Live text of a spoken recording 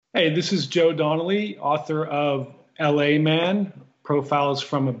Hey, this is Joe Donnelly, author of LA Man, Profiles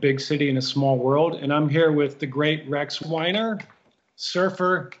from a Big City in a Small World. And I'm here with the great Rex Weiner,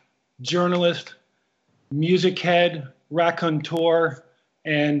 surfer, journalist, music head, raconteur,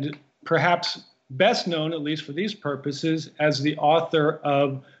 and perhaps best known, at least for these purposes, as the author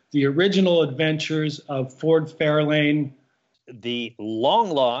of The Original Adventures of Ford Fairlane, the long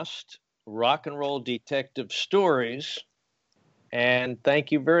lost rock and roll detective stories. And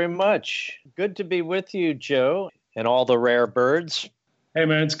thank you very much. Good to be with you, Joe, and all the rare birds. Hey,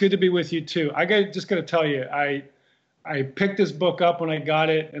 man, it's good to be with you, too. Just got to tell you, I picked this book up when I got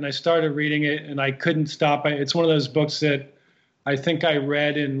it, and I started reading it, and I couldn't stop. It's one of those books that I think I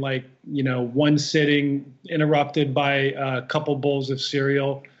read in one sitting, interrupted by a couple bowls of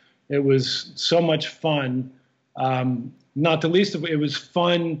cereal. It was so much fun. Not the least of it was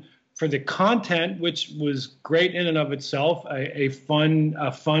fun for the content, which was great in and of itself, a fun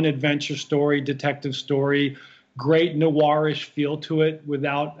adventure story, detective story, great noirish feel to it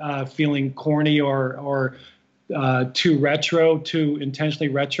without feeling corny or too intentionally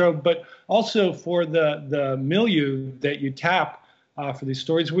retro, but also for the milieu that you tap for these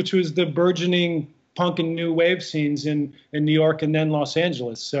stories, which was the burgeoning punk and new wave scenes in New York and then Los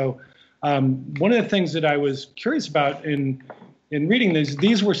Angeles. So one of the things that I was curious about in reading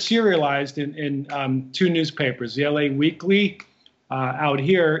these were serialized in two newspapers, the LA Weekly out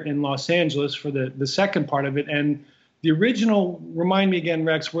here in Los Angeles for the second part of it, and the original, remind me again,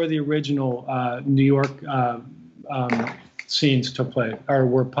 Rex, where the original New York scenes took place or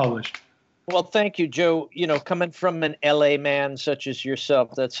were published. Well, thank you, Joe. You know, coming from an LA man such as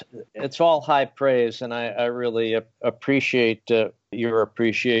yourself, it's all high praise, and I really appreciate your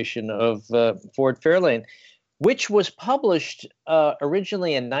appreciation of Ford Fairlane, which was published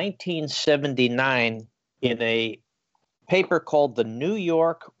originally in 1979 in a paper called the New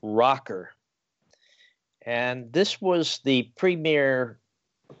York Rocker. And this was the premier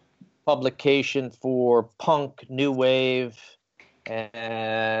publication for punk, new wave,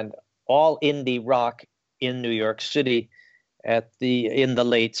 and all indie rock in New York City in the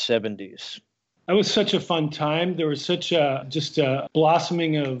late 70s. It was such a fun time. There was such a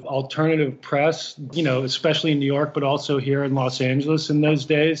blossoming of alternative press, especially in New York, but also here in Los Angeles in those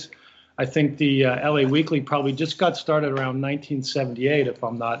days. I think the LA Weekly probably just got started around 1978, if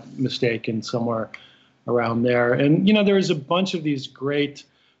I'm not mistaken, somewhere around there. And, there was a bunch of these great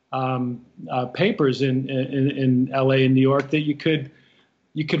papers in LA and New York that you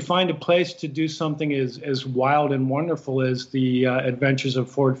could find a place to do something as wild and wonderful as the adventures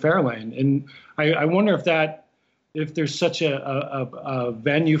of Ford Fairlane. And I wonder if there's such a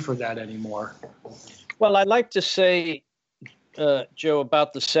venue for that anymore. Well, I'd like to say, Joe,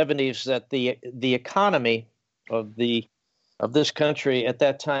 about the 70s that the economy of this country at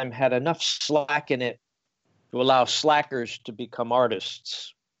that time had enough slack in it to allow slackers to become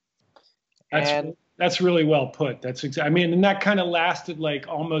artists. That's really well put. And that kind of lasted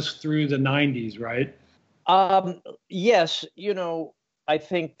almost through the 90s, right? Yes. I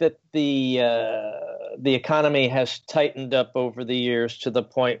think that the economy has tightened up over the years to the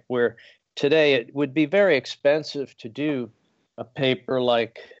point where today it would be very expensive to do a paper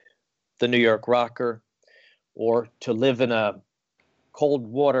like the New York Rocker, or to live in a cold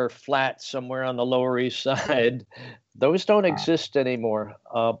water flat somewhere on the Lower East Side. Those don't exist anymore.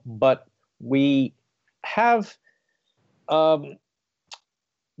 But we have the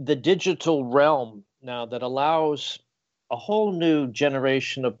digital realm now that allows a whole new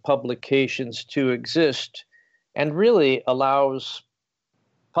generation of publications to exist, and really allows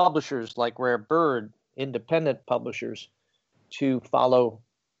publishers like Rare Bird, independent publishers, to follow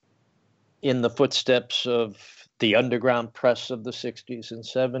in the footsteps of the underground press of the 60s and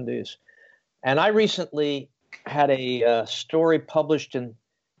 70s. And I recently had a story published in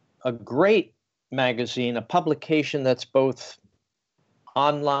a great magazine, a publication that's both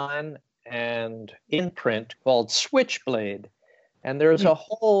online and in print, called Switchblade. And there's a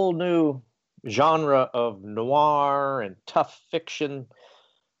whole new genre of noir and tough fiction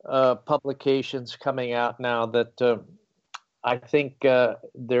publications coming out now that I think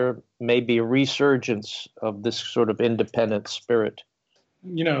there may be a resurgence of this sort of independent spirit.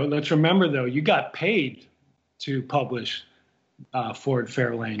 Let's remember, though, you got paid to publish Ford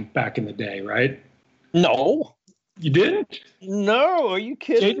Fairlane back in the day, right? No. You didn't? No, are you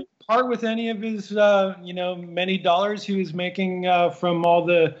kidding? Did he part with any of his, many dollars he was making from all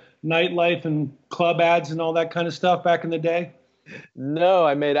the nightlife and club ads and all that kind of stuff back in the day? No,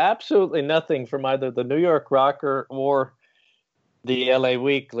 I made absolutely nothing from either the New York Rocker or the LA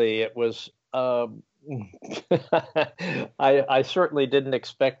Weekly. It was I certainly didn't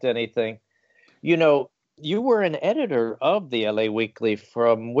expect anything. You know, you were an editor of the LA Weekly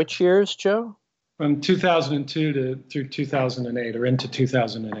from which years, Joe? From 2002 to through 2008 or into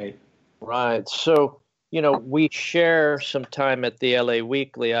 2008. Right. So, you know, we share some time at the LA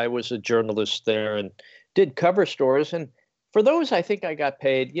Weekly. I was a journalist there and did cover stories. And for those, I think I got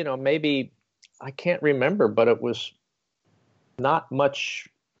paid, you know, maybe I can't remember, but it was not much,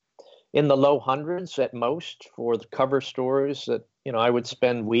 in the low hundreds at most for the cover stories that, you know, I would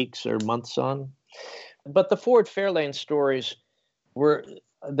spend weeks or months on. But the Ford Fairlane stories were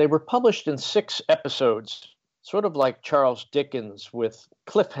they were published in 6 episodes, sort of like Charles Dickens with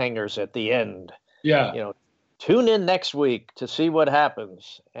cliffhangers at the end. Yeah. You know, tune in next week to see what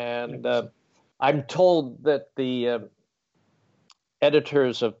happens. And I'm told that the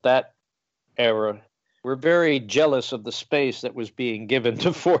editors of that era were very jealous of the space that was being given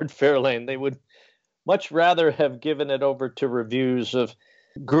to Ford Fairlane. They would much rather have given it over to reviews of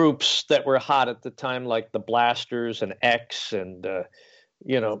groups that were hot at the time, like the Blasters and X and,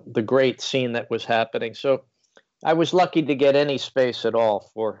 you know, the great scene that was happening. So I was lucky to get any space at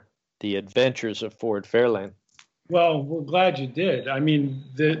all for the adventures of Ford Fairlane. Well, we're glad you did. I mean,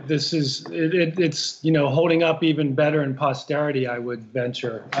 this is it's you know holding up even better in posterity, I would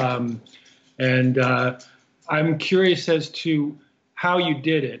venture. And I'm curious as to how you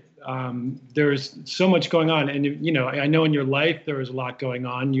did it. There's so much going on, and you know, I know in your life there was a lot going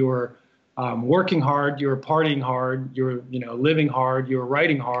on. You were working hard, you were partying hard, you were living hard, you were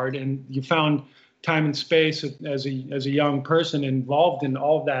writing hard, and you found time and space as a young person involved in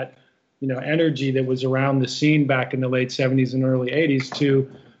all of that energy that was around the scene back in the late 70s and early 80s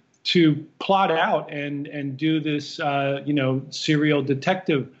to plot out and do this serial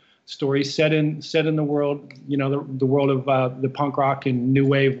detective story set in the world, the world of the punk rock and new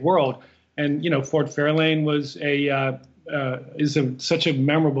wave world. And Ford Fairlane was such a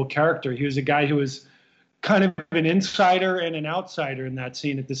memorable character. He was a guy who was kind of an insider and an outsider in that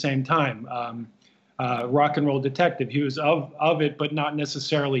scene at the same time. Rock and roll detective. He was of it, but not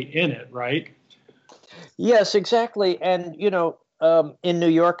necessarily in it, right? Yes, exactly. And, in New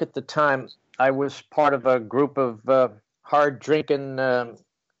York at the time, I was part of a group of hard drinking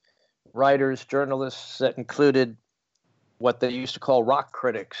writers, journalists that included what they used to call rock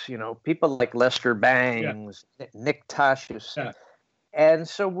critics, people like Lester Bangs, yeah. Nick Tashius. Yeah. And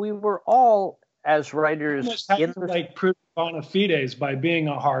so we were all, as writers, like prove bona fides by being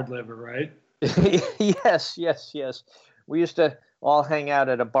a hard liver, right? Yes. We used to all hang out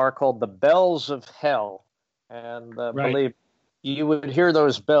at a bar called the Bells of Hell. And right. Believe you would hear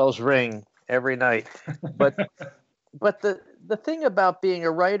those bells ring every night. But the thing about being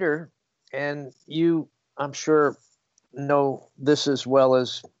a writer, and you, I'm sure, know this as well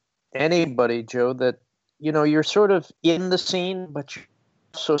as anybody, Joe, that, you're sort of in the scene, but you're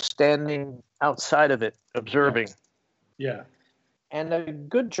also standing outside of it, observing. Yeah. And a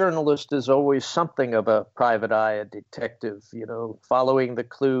good journalist is always something of a private eye, a detective, following the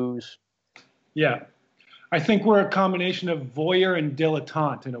clues. Yeah. I think we're a combination of voyeur and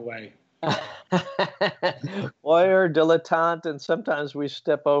dilettante in a way. Voyeur, dilettante, and sometimes we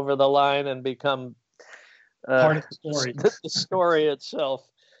step over the line and become part of the story. The story itself.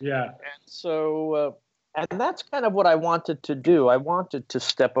 Yeah. And so, and that's kind of what I wanted to do. I wanted to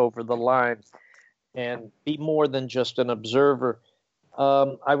step over the line and be more than just an observer.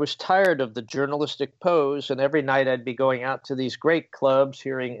 I was tired of the journalistic pose, and every night I'd be going out to these great clubs,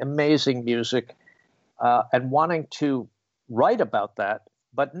 hearing amazing music, and wanting to write about that,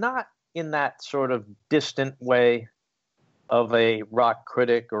 but not in that sort of distant way of a rock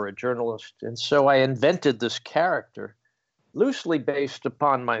critic or a journalist. And so I invented this character, loosely based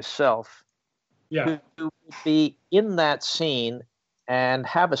upon myself, yeah, to be in that scene and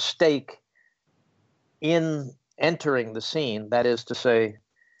have a stake in entering the scene, that is to say,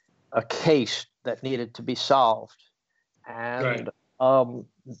 a case that needed to be solved. And right.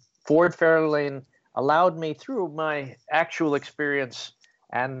 Ford Fairlane allowed me, through my actual experience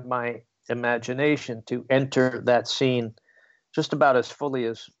and my imagination, to enter that scene just about as fully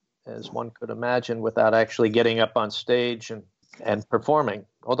as one could imagine without actually getting up on stage and performing.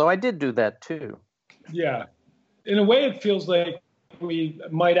 Although I did do that too. Yeah. In a way, it feels like we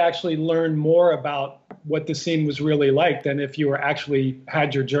might actually learn more about what the scene was really like than if you were actually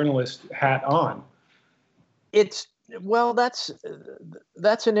had your journalist hat on. Well, that's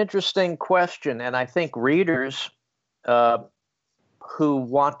an interesting question, and I think readers who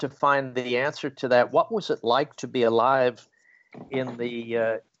want to find the answer to that, what was it like to be alive in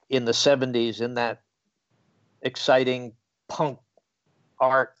the 70s, in that exciting punk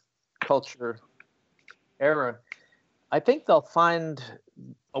art culture era, I think they'll find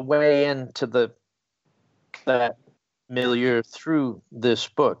a way into that milieu through this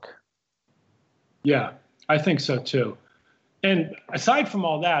book. Yeah, I think so too. And aside from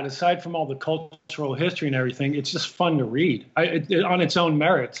all that, aside from all the cultural history and everything, it's just fun to read on its own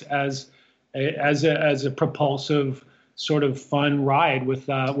merits as a propulsive sort of fun ride with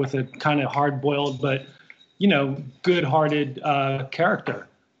a kind of hard-boiled but good-hearted character.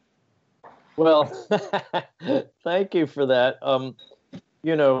 Well, thank you for that.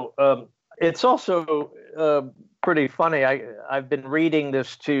 It's also pretty funny. I've been reading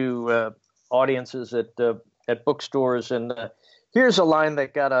this to audiences at bookstores, and here's a line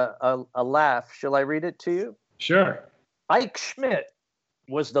that got a laugh. Shall I read it to you? Sure. Ike Schmidt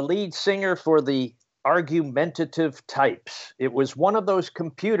was the lead singer for the Argumentative Types. It was one of those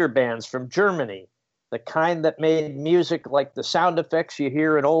computer bands from Germany, the kind that made music like the sound effects you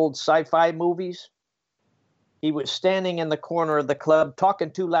hear in old sci-fi movies. He was standing in the corner of the club,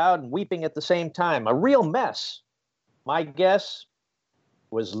 talking too loud and weeping at the same time. A real mess. My guess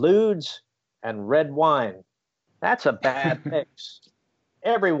was lewds and red wine. That's a bad mix.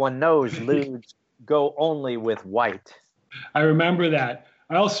 Everyone knows lewds go only with white. I remember that.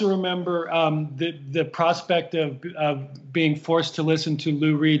 I also remember the prospect of being forced to listen to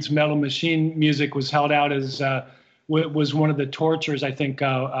Lou Reed's Metal Machine music was held out as was one of the tortures I think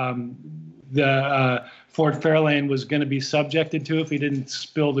the Ford Fairlane was going to be subjected to if he didn't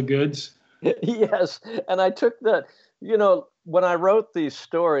spill the goods. Yes, and I took that. When I wrote these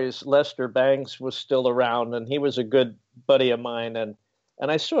stories, Lester Bangs was still around, and he was a good buddy of mine, and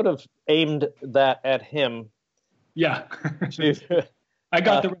I sort of aimed that at him. Yeah. I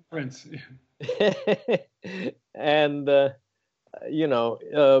got the reference. And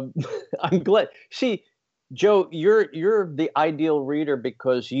I'm glad. See, Joe, you're the ideal reader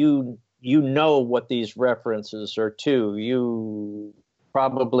because you know what these references are to. You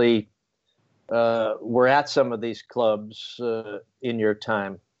probably were at some of these clubs in your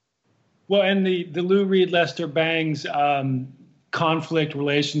time. Well, and the Lou Reed Lester Bangs conflict,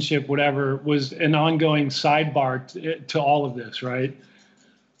 relationship, whatever, was an ongoing sidebar to all of this, right?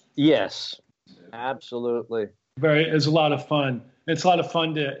 Yes, absolutely. It's a lot of fun. It's a lot of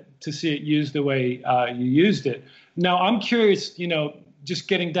fun to see it used the way you used it. Now, I'm curious, just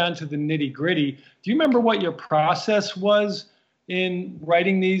getting down to the nitty gritty. Do you remember what your process was in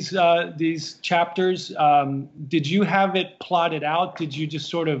writing these chapters? Did you have it plotted out? Did you just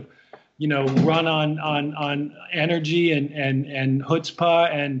sort of, run on energy and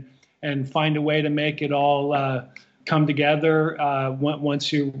chutzpah and find a way to make it all come together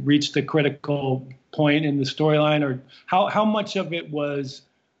once you reach the critical point in the storyline, or how much of it was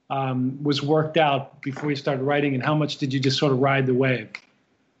worked out before you started writing, and how much did you just sort of ride the wave?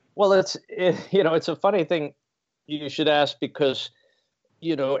 Well, it's a funny thing you should ask because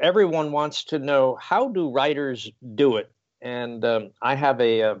everyone wants to know, how do writers do it? And I have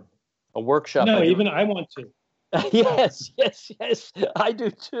a workshop. No, even I want to. Yes, I do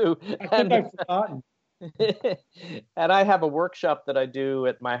too. I think I've forgotten. And I have a workshop that I do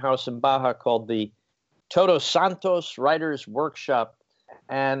at my house in Baja called the Todos Santos Writers Workshop,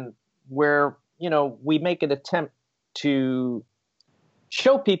 and where we make an attempt to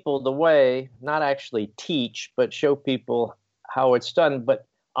show people the way, not actually teach, but show people how it's done. But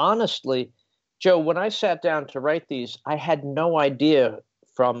honestly, Joe, when I sat down to write these, I had no idea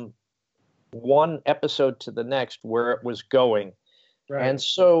from one episode to the next where it was going. Right. And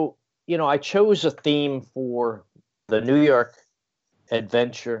so I chose a theme for the New York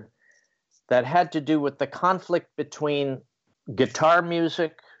adventure that had to do with the conflict between guitar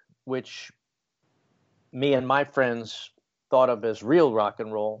music, which me and my friends thought of as real rock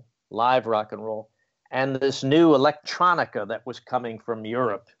and roll, live rock and roll, and this new electronica that was coming from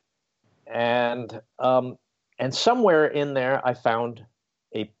Europe. And somewhere in there, I found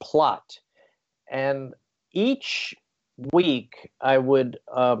a plot. And each week I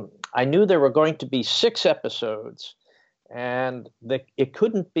knew there were going to be 6 episodes, and the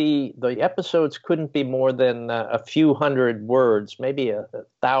episodes couldn't be more than a few hundred words, maybe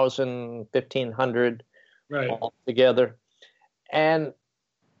 1,000, 1,500 right. altogether. And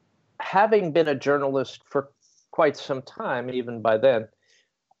having been a journalist for quite some time, even by then,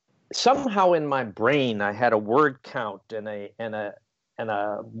 somehow in my brain I had a word count and a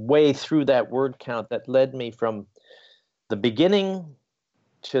way through that word count that led me from the beginning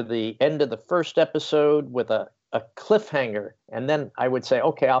to the end of the first episode with a cliffhanger. And then I would say,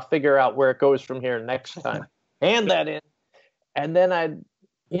 okay, I'll figure out where it goes from here next time. Hand that in. And then I'd,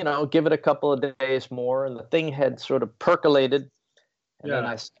 give it a couple of days more, and the thing had sort of percolated. And then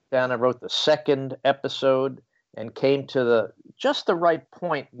I sat down and wrote the second episode and came to just the right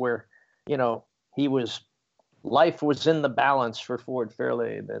point where, life was in the balance for Ford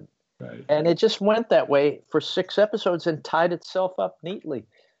Fairlane. And it just went that way for 6 episodes and tied itself up neatly.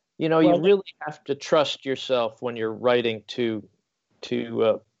 You really have to trust yourself when you're writing to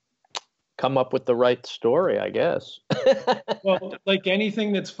come up with the right story, I guess. Well, like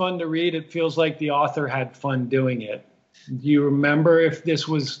anything that's fun to read, it feels like the author had fun doing it. Do you remember if this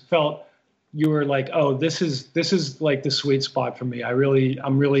felt you were like, oh, this is like the sweet spot for me. I'm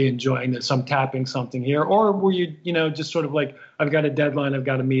really enjoying this. I'm tapping something here. Or were you, just sort of like, I've got a deadline, I've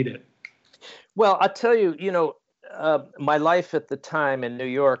got to meet it? Well, I'll tell you, my life at the time in New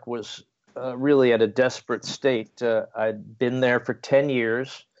York was really at a desperate state. I'd been there for 10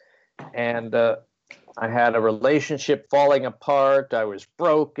 years, and I had a relationship falling apart. I was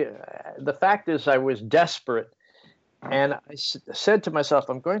broke. The fact is, I was desperate. And I said to myself,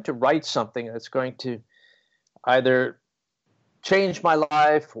 I'm going to write something that's going to either change my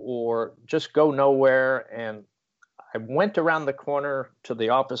life or just go nowhere. And I went around the corner to the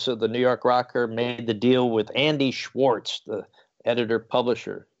office of the New York Rocker, made the deal with Andy Schwartz, the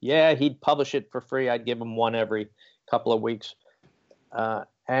editor-publisher. Yeah, he'd publish it for free. I'd give him one every couple of weeks.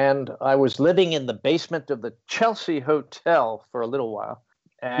 And I was living in the basement of the Chelsea Hotel for a little while.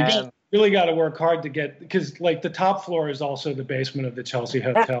 And you really got to work hard to get, because like the top floor is also the basement of the Chelsea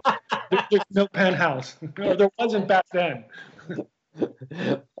Hotel. There's no penthouse. There wasn't back then.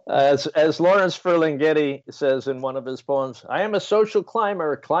 As Lawrence Ferlinghetti says in one of his poems, I am a social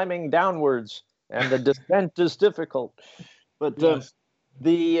climber climbing downwards, and the descent is difficult. But yes.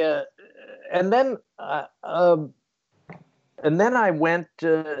 And then I went.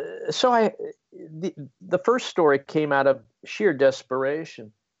 The first story came out of sheer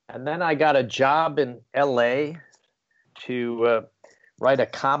desperation, and then I got a job in L.A. to write a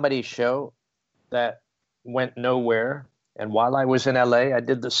comedy show that went nowhere. And while I was in L.A., I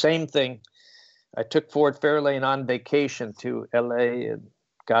did the same thing. I took Ford Fairlane on vacation to L.A. and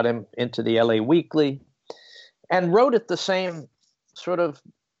got him into the L.A. Weekly and wrote at the same sort of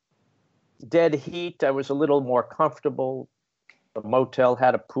dead heat. I was a little more comfortable. The motel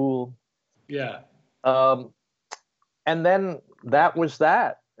had a pool. Yeah. And then that was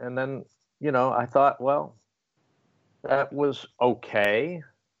that. And then, I thought, well, that was okay.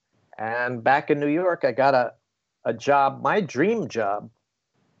 And back in New York, I got a job, my dream job,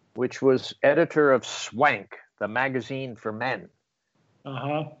 which was editor of Swank, the magazine for men.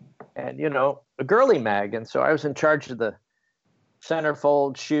 Uh-huh. And, a girly mag. And so I was in charge of the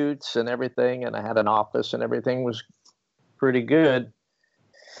centerfold shoots and everything. And I had an office and everything was pretty good.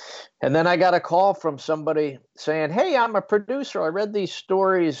 And then I got a call from somebody saying, hey, I'm a producer. I read these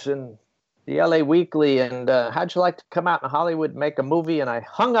stories in the LA Weekly. And how'd you like to come out in Hollywood and make a movie? And I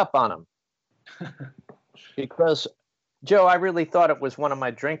hung up on him. Because, Joe, I really thought it was one of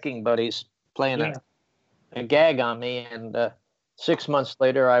my drinking buddies playing a gag on me. And 6 months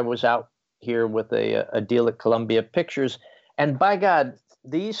later, I was out here with a deal at Columbia Pictures. And by God,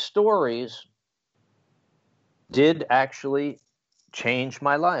 these stories did actually change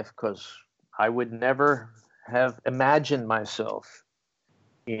my life, because I would never have imagined myself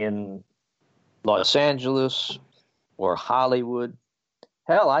in Los Angeles or Hollywood.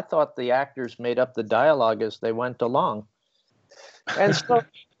 Hell, I thought the actors made up the dialogue as they went along. And so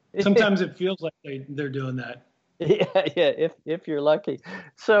sometimes it feels like they're doing that. Yeah, if you're lucky.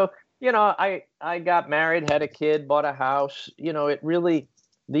 So, I got married, had a kid, bought a house. It really,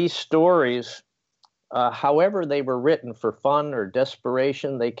 these stories, however they were written for fun or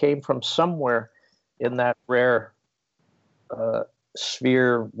desperation, they came from somewhere in that rare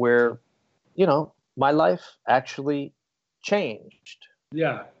sphere where, my life actually changed.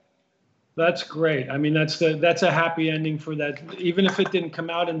 Yeah, that's great. I mean, that's a happy ending for that. Even if it didn't come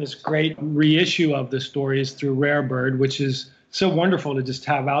out in this great reissue of the stories through Rare Bird, which is so wonderful to just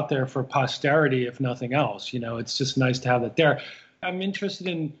have out there for posterity, if nothing else. It's just nice to have it there. I'm interested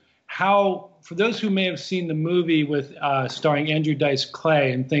in how, for those who may have seen the movie with starring Andrew Dice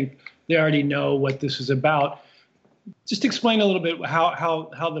Clay and think they already know what this is about, just explain a little bit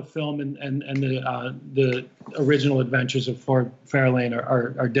how the film and the original adventures of Ford Fairlane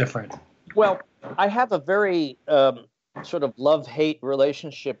are different. Well, I have a very sort of love-hate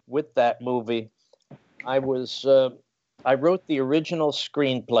relationship with that movie. I wrote the original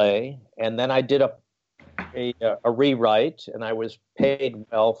screenplay, and then I did a rewrite, and I was paid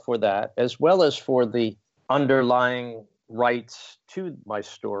well for that, as well as for the underlying rights to my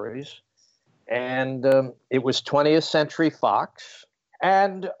stories. And it was 20th Century Fox,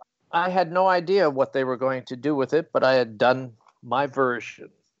 and I had no idea what they were going to do with it, but I had done my version.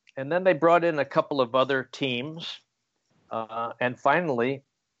 And then they brought in a couple of other teams. And finally,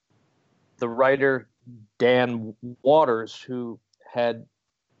 the writer Dan Waters, who had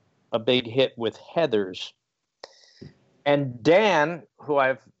a big hit with Heathers. And Dan, who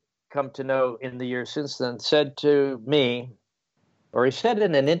I've come to know in the years since then, said to me, or he said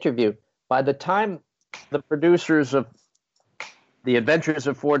in an interview, by the time the producers of The Adventures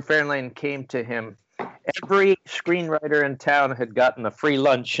of Ford Fairlane came to him, every screenwriter in town had gotten a free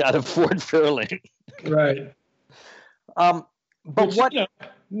lunch out of Ford Fairlane. Right. But Which, what?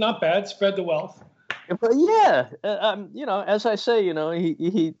 Not bad. Spread the wealth. But yeah, as I say,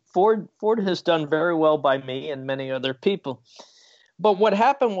 Ford has done very well by me and many other people. But what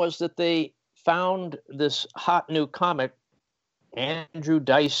happened was that they found this hot new comic, Andrew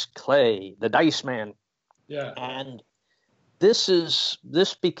Dice Clay, the Dice Man. Yeah. And this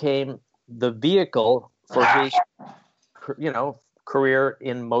became the vehicle for his, career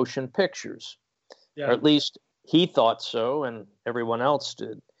in motion pictures. Yeah. Or at least he thought so, and everyone else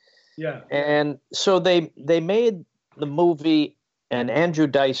did. Yeah. And so they made the movie an Andrew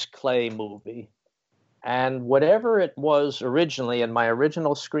Dice Clay movie. And whatever it was originally in my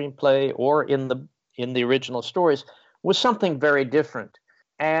original screenplay or in the original stories was something very different.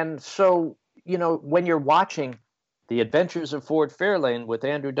 And so, when you're watching The Adventures of Ford Fairlane with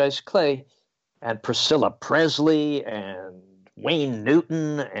Andrew Dice Clay and Priscilla Presley and Wayne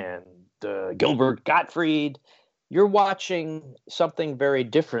Newton and Gilbert Gottfried, you're watching something very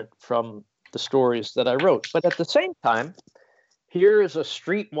different from the stories that I wrote. But at the same time, here is a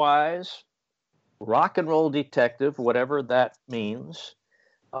streetwise rock and roll detective, whatever that means,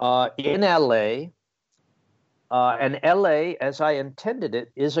 in L.A., and L.A., as I intended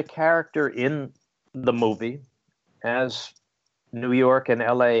it, is a character in the movie, as New York and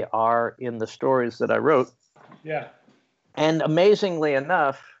L.A. are in the stories that I wrote. Yeah. And amazingly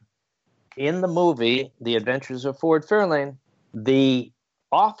enough, in the movie, The Adventures of Ford Fairlane, the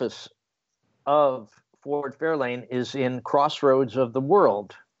office of Ford Fairlane is in Crossroads of the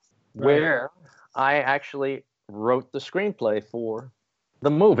World, right, where I actually wrote the screenplay for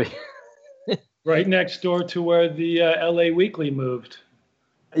the movie. Right next door to where the LA Weekly moved.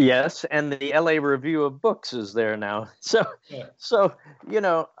 Yes, and the LA Review of Books is there now. So,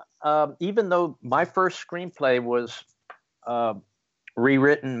 even though my first screenplay was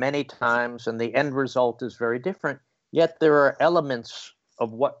rewritten many times and the end result is very different, yet there are elements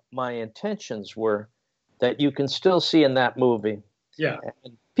of what my intentions were that you can still see in that movie. Yeah.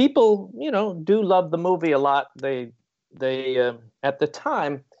 And people, do love the movie a lot. They at the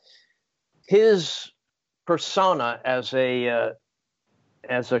time, his persona as a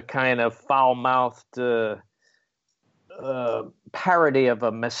kind of foul-mouthed parody of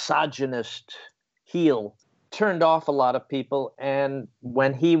a misogynist heel turned off a lot of people. And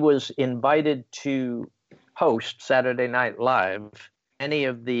when he was invited to host Saturday Night Live, any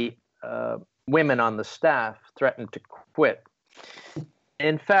of the women on the staff threatened to quit.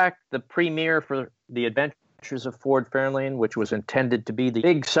 In fact, the premiere for The Adventures of Ford Fairlane, which was intended to be the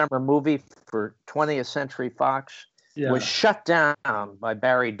big summer movie for 20th Century Fox, was shut down by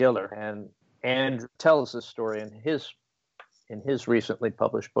Barry Diller. And Andrew tells this story in his recently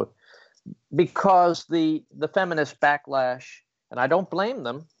published book, because the feminist backlash, and I don't blame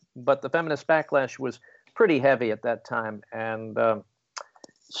them, but the feminist backlash was pretty heavy at that time. And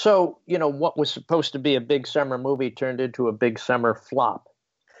so, what was supposed to be a big summer movie turned into a big summer flop.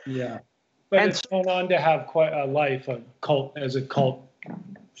 Yeah. But it's gone on to have quite a life, as a cult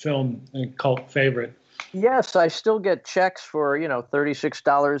film and cult favorite. Yes, I still get checks for,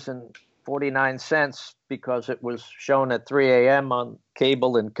 $36.49 because it was shown at 3 a.m. on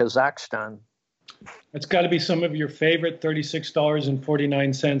cable in Kazakhstan. It's got to be some of your favorite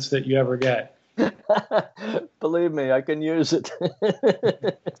 $36.49 that you ever get. Believe me, I can use it.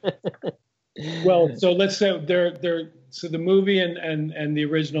 Well, so let's say so the movie and the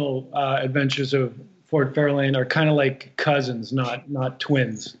original Adventures of Ford Fairlane are kind of like cousins, not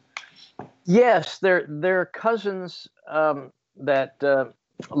twins. Yes, they're cousins that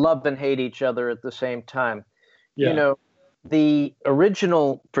love and hate each other at the same time. Yeah. The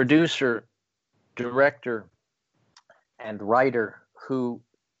original producer, director, and writer who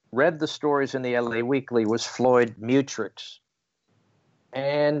read the stories in the LA Weekly was Floyd Mutrux.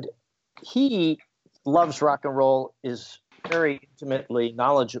 And he loves rock and roll, is very intimately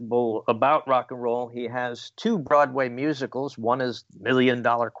knowledgeable about rock and roll. He has 2 Broadway musicals. One is $1 Million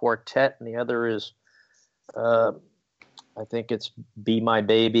Quartet, and the other is, I think it's Be My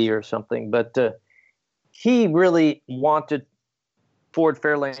Baby or something. But he really wanted Ford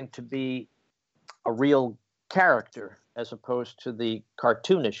Fairlane to be a real character as opposed to the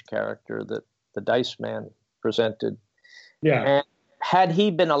cartoonish character that the Dice Man presented. Yeah. And had he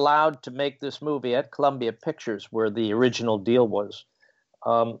been allowed to make this movie at Columbia Pictures, where the original deal was,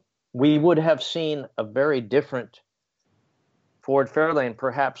 we would have seen a very different Ford Fairlane,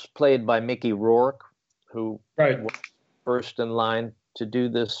 perhaps played by Mickey Rourke, who Right. was first in line to do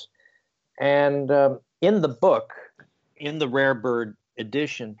this. And in the book, in the Rare Bird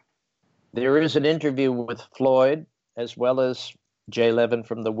edition, there is an interview with Floyd, as well as Jay Levin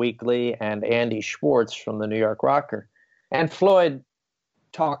from The Weekly and Andy Schwartz from the New York Rocker. And Floyd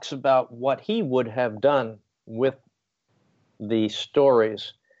talks about what he would have done with the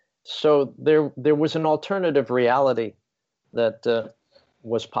stories. So there was an alternative reality that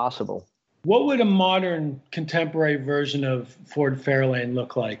was possible. What would a modern contemporary version of Ford Fairlane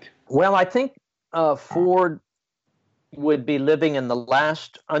look like? Well, I think Ford would be living in the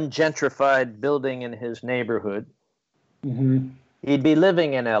last ungentrified building in his neighborhood. Mm-hmm. He'd be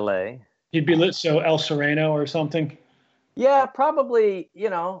living in L.A. He'd be lit, so El Sereno or something? Yeah, probably,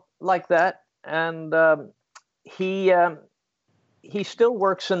 like that. And he still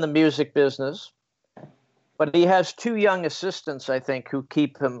works in the music business, but he has two young assistants, I think, who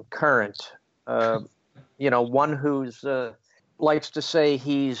keep him current. One who's likes to say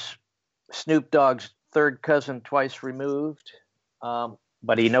he's Snoop Dogg's third cousin twice removed,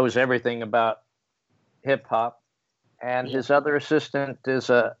 but he knows everything about hip hop. And his other assistant is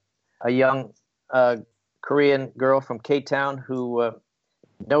a young Korean girl from K-Town who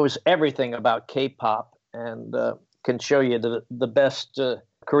knows everything about K-pop and can show you the best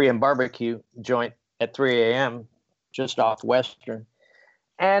Korean barbecue joint at 3 a.m. just off Western.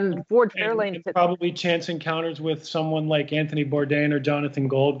 And Ford Fairlane... And probably chance encounters with someone like Anthony Bourdain or Jonathan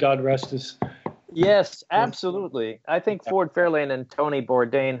Gold, God rest his... Yes, absolutely. I think Ford Fairlane and Tony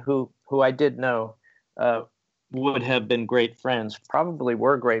Bourdain, who I did know, would have been great friends, probably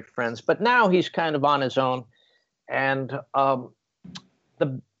were great friends. But now he's kind of on his own. And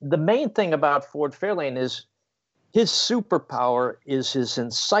the main thing about Ford Fairlane is his superpower is his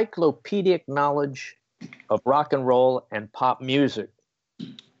encyclopedic knowledge of rock and roll and pop music.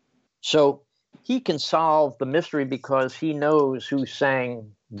 So he can solve the mystery because he knows who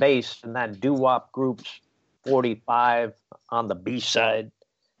sang bass in that doo-wop group's 45 on the B-side.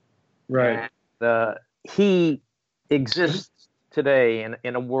 Right. And, he exists today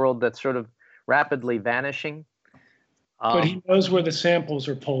in a world that's sort of rapidly vanishing. But he knows where the samples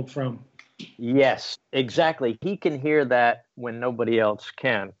are pulled from. Yes, exactly. He can hear that when nobody else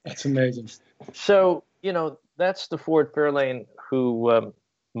can. That's amazing. So, that's the Ford Fairlane who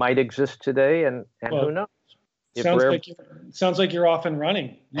might exist today, and who knows? Sounds like you're off and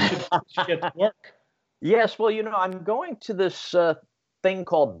running. You should get to work. Yes, well, I'm going to this thing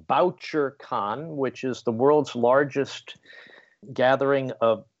called BoucherCon, which is the world's largest gathering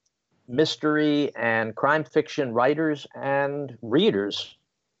of mystery and crime fiction writers and readers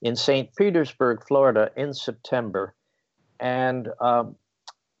in St. Petersburg, Florida, in September. And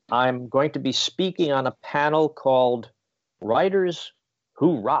I'm going to be speaking on a panel called Writers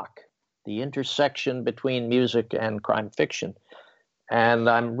Who Rock, the intersection between music and crime fiction. And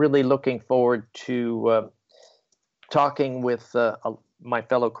I'm really looking forward to talking with my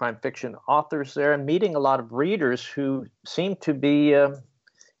fellow crime fiction authors there and meeting a lot of readers who seem to be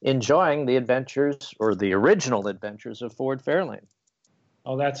enjoying the adventures, or the original adventures, of Ford Fairlane.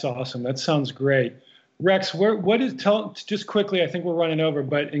 Oh, that's awesome. That sounds great. Rex, just quickly, I think we're running over,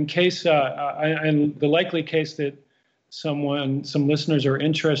 but in case, and the likely case that some listeners are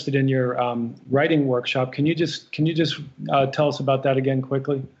interested in your writing workshop, can you just tell us about that again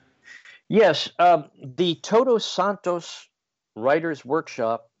quickly? Yes, the Todos Santos Writers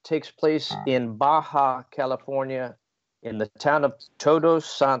Workshop takes place in Baja, California, in the town of Todos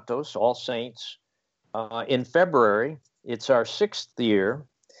Santos, All Saints, in February. It's our 6th year,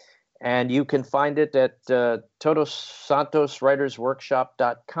 and you can find it at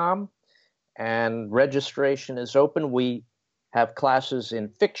TodosSantosWritersWorkshop.com, and registration is open. We have classes in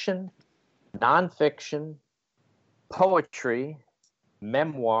fiction, nonfiction, poetry,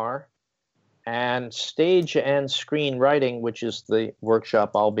 memoir, and stage and screenwriting, which is the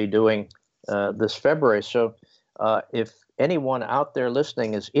workshop I'll be doing this February. So if anyone out there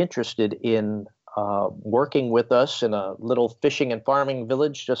listening is interested in working with us in a little fishing and farming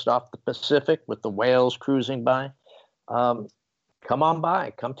village just off the Pacific with the whales cruising by, come on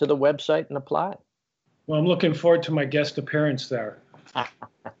by, come to the website and apply. Well, I'm looking forward to my guest appearance there.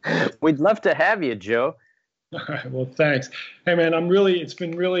 We'd love to have you, Joe. All right, well, thanks. Hey, man, it's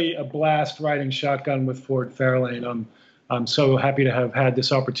been really a blast riding shotgun with Ford Fairlane. I'm so happy to have had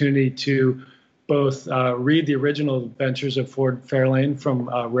this opportunity to both read the original adventures of Ford Fairlane from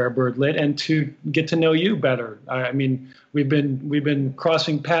Rare Bird Lit, and to get to know you better. I mean, we've been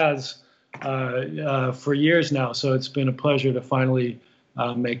crossing paths for years now, so it's been a pleasure to finally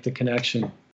make the connection.